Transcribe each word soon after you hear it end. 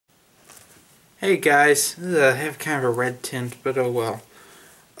Hey guys, I have kind of a red tint, but oh well.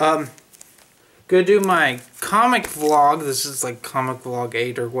 Gonna do my comic vlog. This is like comic vlog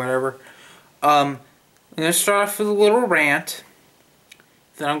 8 or whatever. I'm gonna start off with a little rant.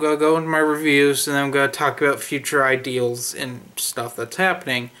 Then I'm gonna go into my reviews, and then I'm gonna talk about future ideals and stuff that's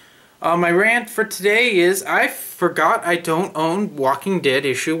happening. My rant for today is I forgot I don't own Walking Dead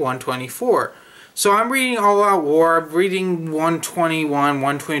issue 124. So I'm reading All Out War, I'm reading 121,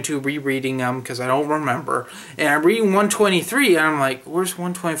 122, rereading them because I don't remember. And I'm reading 123 and I'm like, where's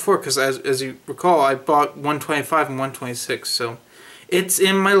 124? Because as you recall, I bought 125 and 126. So it's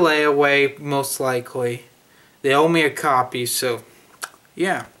in my layaway, most likely. They owe me a copy, so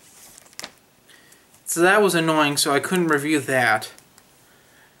yeah. So that was annoying, so I couldn't review that.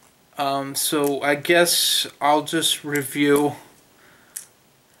 So I guess I'll just review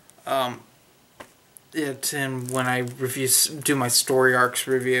it and when I do my story arcs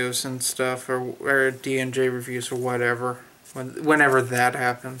reviews and stuff, or D&J reviews or whatever, whenever that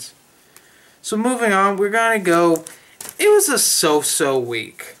happens. So moving on, we're gonna go. It was a so-so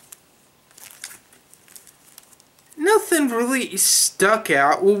week. Nothing really stuck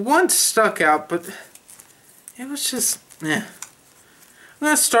out. Well, one stuck out, but it was just eh. I'm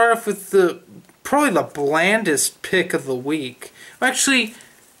gonna start off with probably the blandest pick of the week. Actually,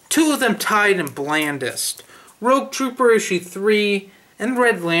 two of them tied in blandest. Rogue Trooper issue 3 and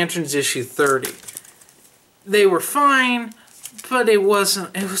Red Lanterns issue 30. They were fine, but it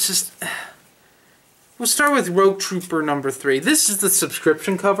wasn't. It was just. We'll start with Rogue Trooper number 3. This is the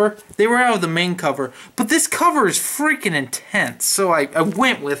subscription cover. They were out of the main cover, but this cover is freaking intense, so I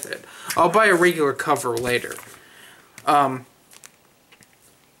went with it. I'll buy a regular cover later.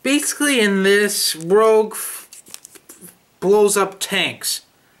 Basically, in this, Rogue blows up tanks.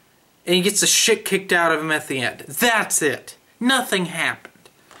 And he gets the shit kicked out of him at the end. That's it. Nothing happened.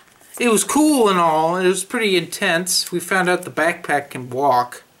 It was cool and all. It was pretty intense. We found out the backpack can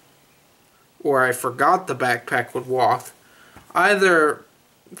walk. Or I forgot the backpack would walk. Either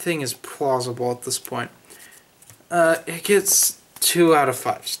thing is plausible at this point. It gets 2 out of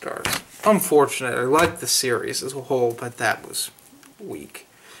 5 stars. Unfortunate. I like the series as a whole, but that was weak.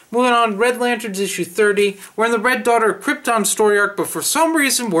 Moving on, Red Lanterns issue 30. We're in the Red Daughter Krypton story arc, but for some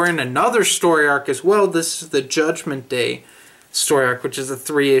reason we're in another story arc as well. This is the Judgment Day story arc, which is a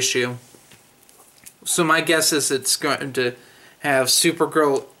 3-issue. So my guess is it's going to have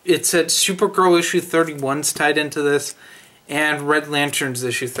Supergirl. It said Supergirl issue 31's tied into this, and Red Lanterns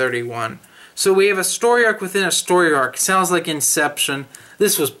issue 31. So we have a story arc within a story arc. Sounds like Inception.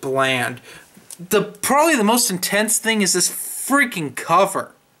 This was bland. Probably the most intense thing is this freaking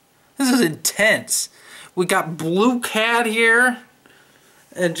cover. This is intense. We got Blue Cat here,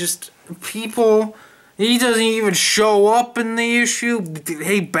 and just people. He doesn't even show up in the issue.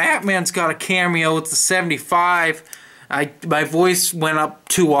 Hey, Batman's got a cameo with the 75. My voice went up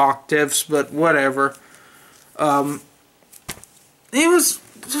 2 octaves, but whatever. It was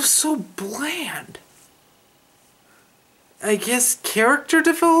just so bland. I guess character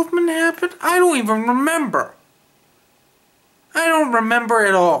development happened? I don't even remember. I don't remember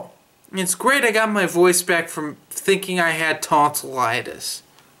at all. It's great I got my voice back from thinking I had tonsillitis.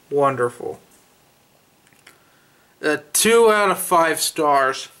 Wonderful. 2 out of 5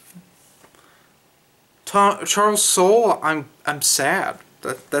 stars. Charles Soule, I'm sad.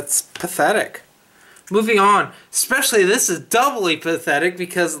 That's pathetic. Moving on. Especially this is doubly pathetic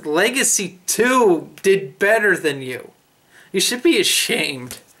because Legacy 2 did better than you. You should be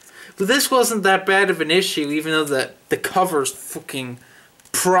ashamed. But this wasn't that bad of an issue, even though the cover's fucking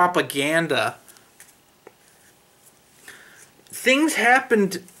propaganda. Things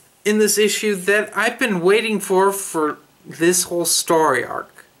happened in this issue that I've been waiting for this whole story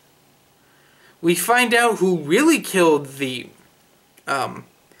arc. We find out who really killed the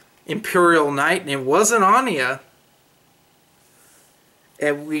Imperial Knight, and it wasn't Anya.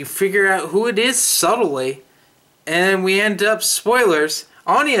 And we figure out who it is subtly, and we end up, spoilers,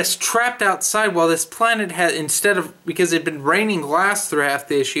 Anya's trapped outside while this planet had, because it had been raining glass through half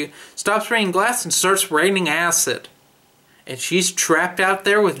the issue, stops raining glass and starts raining acid. And she's trapped out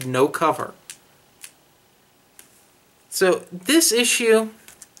there with no cover. So this issue,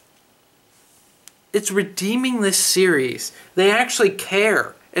 it's redeeming this series. They actually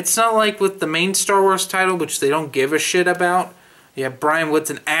care. It's not like with the main Star Wars title, which they don't give a shit about. Yeah, Brian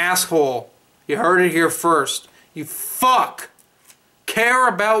Wood's an asshole. You heard it here first. You fuck. Care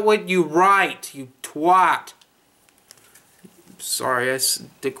about what you write, you twat. Sorry, I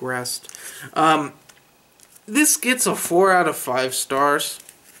digressed. This gets a 4 out of 5 stars.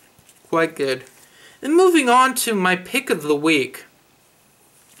 Quite good. And moving on to my pick of the week.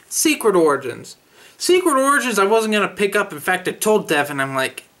 Secret Origins. Secret Origins I wasn't going to pick up. In fact, I told Devin, I'm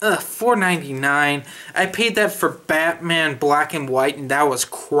like, ugh, $4.99. I paid that for Batman Black and White, and that was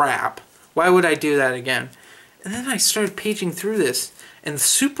crap. Why would I do that again? And then I started paging through this, and the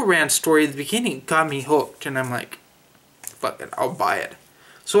Superman story at the beginning got me hooked, and I'm like, fuck it, I'll buy it.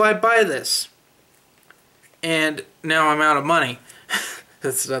 So I buy this, and now I'm out of money.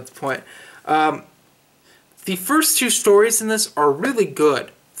 That's not the point. The first two stories in this are really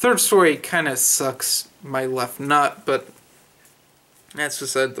good. Third story kind of sucks my left nut, but that's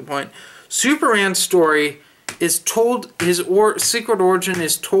beside the point. Superman's story is told, his secret origin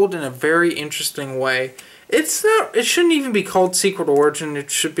is told in a very interesting way. It's not, it shouldn't even be called Secret Origin,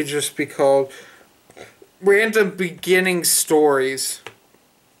 it should be just be called Random Beginning Stories.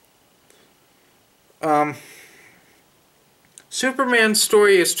 Superman's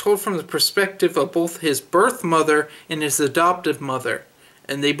story is told from the perspective of both his birth mother and his adoptive mother.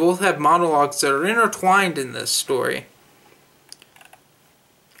 And they both have monologues that are intertwined in this story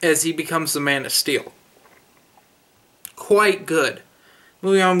as he becomes the Man of Steel. Quite good.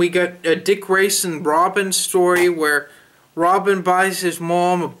 Moving on, we got a Dick Grayson Robin story where Robin buys his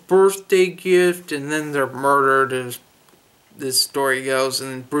mom a birthday gift and then they're murdered, as this story goes,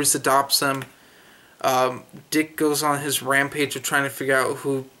 and Bruce adopts them. Dick goes on his rampage of trying to figure out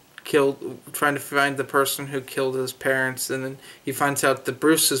trying to find the person who killed his parents, and then he finds out that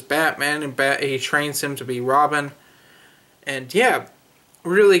Bruce is Batman, and he trains him to be Robin. And yeah,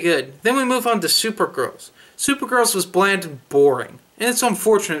 really good. Then we move on to Supergirls. Supergirls was bland and boring, and it's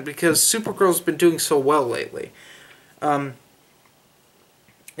unfortunate because Supergirl's been doing so well lately.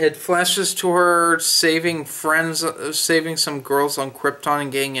 It flashes to her saving some girls on Krypton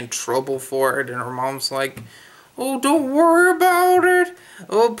and getting in trouble for it, and her mom's like, oh, don't worry about it.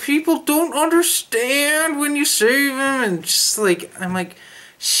 Oh, people don't understand when you save them. And just like, I'm like,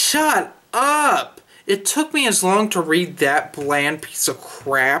 shut up. It took me as long to read that bland piece of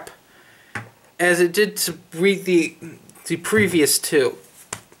crap as it did to read the previous two.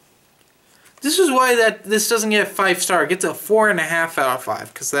 This is why this doesn't get a 5-star. It gets a 4.5 out of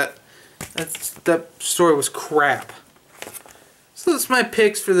 5 because that story was crap. So that's my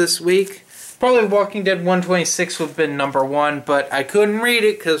picks for this week. Probably Walking Dead 126 would have been number 1, but I couldn't read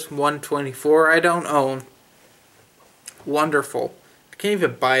it because 124 I don't own. Wonderful. I can't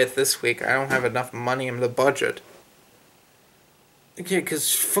even buy it this week. I don't have enough money in the budget. Yeah,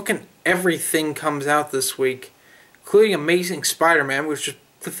 because fucking everything comes out this week, including Amazing Spider-Man, which is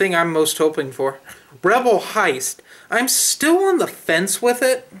the thing I'm most hoping for. Rebel Heist. I'm still on the fence with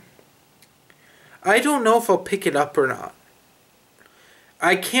it. I don't know if I'll pick it up or not.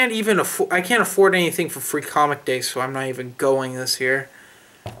 I can't afford anything for Free Comic Day, so I'm not even going this year,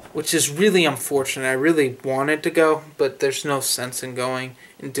 which is really unfortunate. I really wanted to go, but there's no sense in going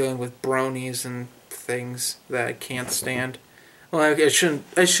and dealing with bronies and things that I can't stand. Well, I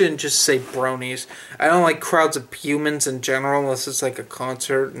shouldn't just say bronies. I don't like crowds of humans in general unless it's like a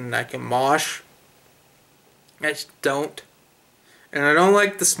concert and I can mosh. I just don't. And I don't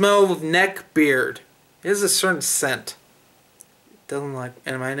like the smell of neck beard. It has a certain scent. Doesn't like,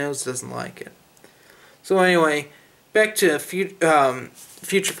 and my nose doesn't like it. So anyway, back to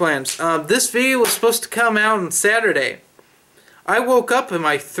future plans. This video was supposed to come out on Saturday. I woke up and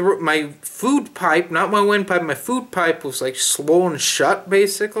my food pipe, not my windpipe, my food pipe was like swollen shut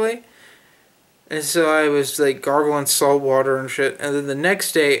basically. And so I was like gargling salt water and shit. And then the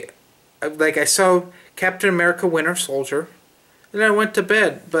next day, I saw Captain America Winter Soldier. Then I went to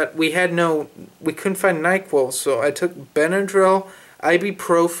bed, but we couldn't find NyQuil, so I took Benadryl,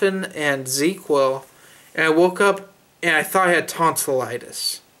 ibuprofen, and ZzzQuil, and I woke up and I thought I had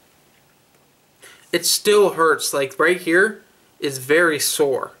tonsillitis. It still hurts, like right here is very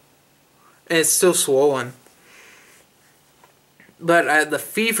sore, and it's still swollen. But the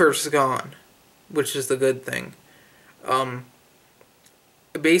fever's gone, which is the good thing.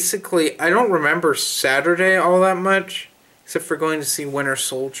 Basically, I don't remember Saturday all that much, except for going to see Winter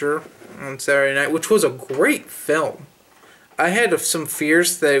Soldier on Saturday night, which was a great film. I had some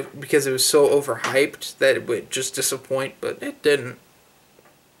fears that because it was so overhyped that it would just disappoint, but it didn't.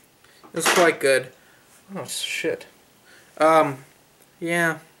 It was quite good. Oh, shit.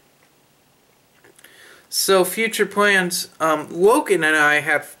 Yeah. So, future plans. Logan and I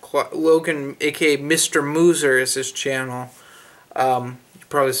have... Logan, aka Mr. Mooser, is his channel. You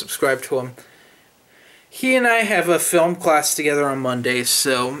probably subscribe to him. He and I have a film class together on Mondays,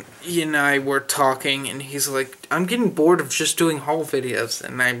 so he and I were talking, and he's like, I'm getting bored of just doing haul videos,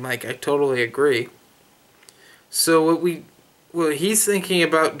 and I'm like, I totally agree. So what he's thinking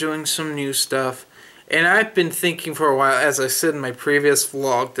about doing some new stuff, And I've been thinking for a while, as I said in my previous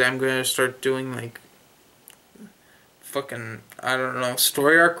vlog, that I'm going to start doing like fucking, I don't know,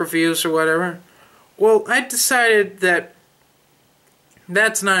 story arc reviews or whatever. Well, I decided that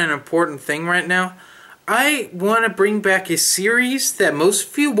that's not an important thing right now. I want to bring back a series that most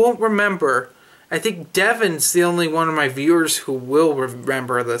of you won't remember. I think Devin's the only one of my viewers who will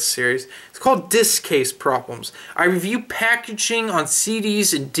remember this series. It's called Disc Case Problems. I review packaging on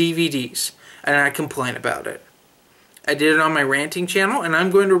CDs and DVDs, and I complain about it. I did it on my ranting channel, and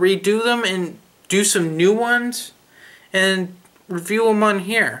I'm going to redo them and do some new ones and review them on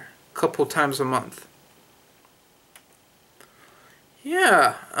here a couple times a month.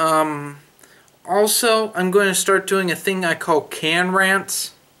 Yeah, also, I'm going to start doing a thing I call can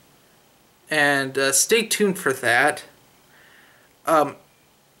rants, and stay tuned for that.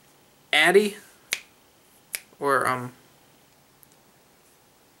 Addie, or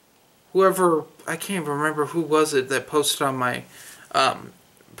whoever, I can't even remember who was it that posted on my,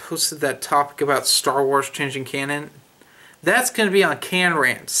 posted that topic about Star Wars changing canon. That's going to be on Can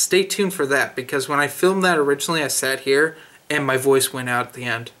Rants. Stay tuned for that, because when I filmed that originally, I sat here and my voice went out at the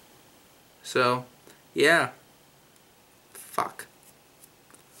end. So, yeah. Fuck.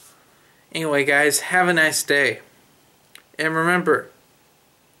 Anyway, guys, have a nice day. And remember,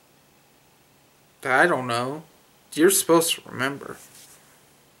 I don't know, you're supposed to remember.